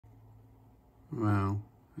Well,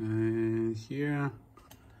 and here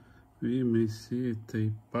we may see a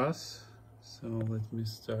tape pass. So let me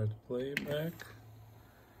start playback.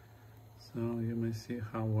 So you may see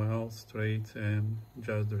how well straight and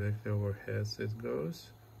just directly over headset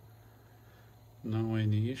goes. No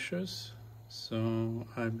any issues. So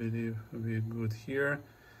I believe we're good here.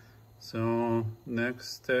 So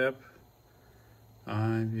next step,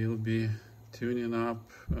 I will be tuning up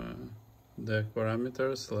the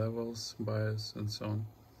parameters, levels, bias, and so on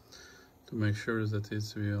to make sure that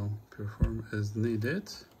it will perform as needed.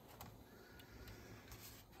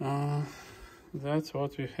 That's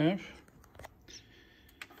what we have.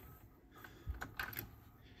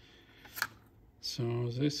 So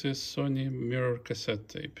this is Sony mirror cassette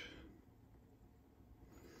tape.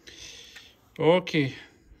 Okay,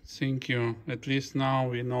 thank you. At least now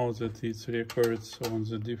we know that it records on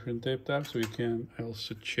the different tape types. We can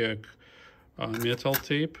also check metal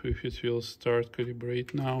tape if it will start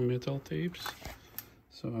calibrate now metal tapes.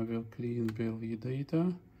 So I will clean BLE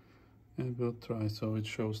data and we'll try. So it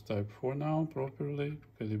shows type 4 now properly.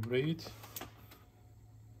 Calibrate.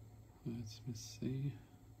 Let me see.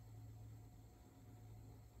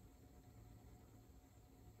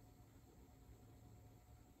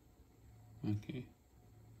 Okay,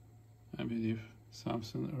 I believe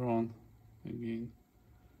something wrong again.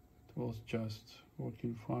 It was just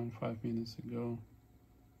working fine 5 minutes ago.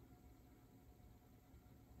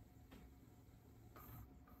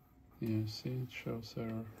 Yeah, see, it shows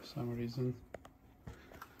error for some reason.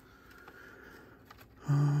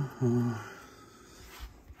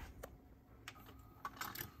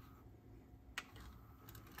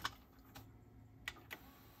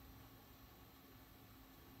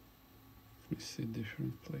 We see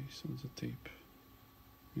different place on the tape.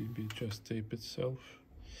 Maybe just tape itself.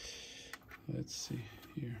 Let's see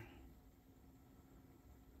here.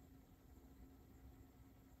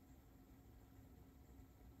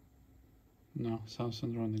 No,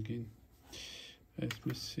 something wrong again. Let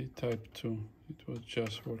me see type 2. It was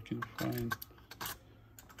just working fine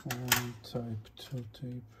on type 2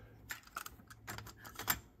 tape.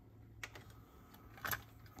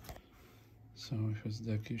 So if it's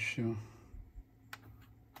that issue,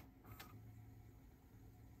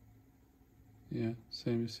 yeah,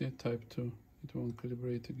 same, you see, type 2, it won't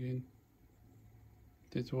calibrate again.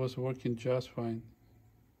 It was working just fine.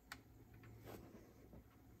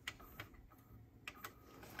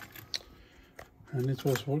 And it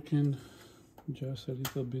was working just a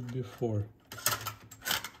little bit before.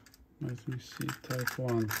 Let me see, type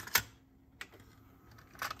 1.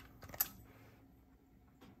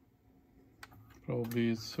 Probably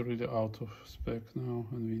it's really out of spec now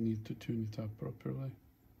and we need to tune it up properly,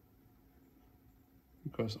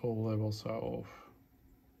 because all levels are off.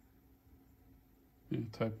 Yeah,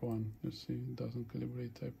 type 1, you see, it doesn't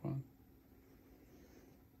calibrate type 1.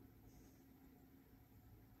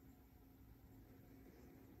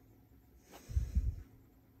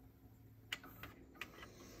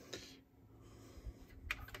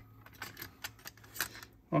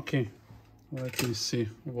 Okay, let me see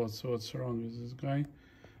what's wrong with this guy,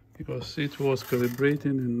 because it was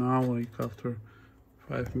calibrating and now, like after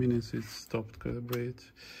 5 minutes, it stopped calibrate.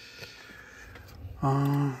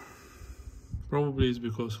 Probably it's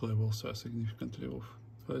because levels are significantly off.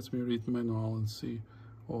 Let me read manual and see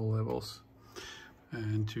all levels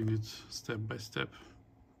and tune it step by step.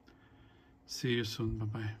 See you soon. Bye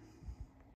bye.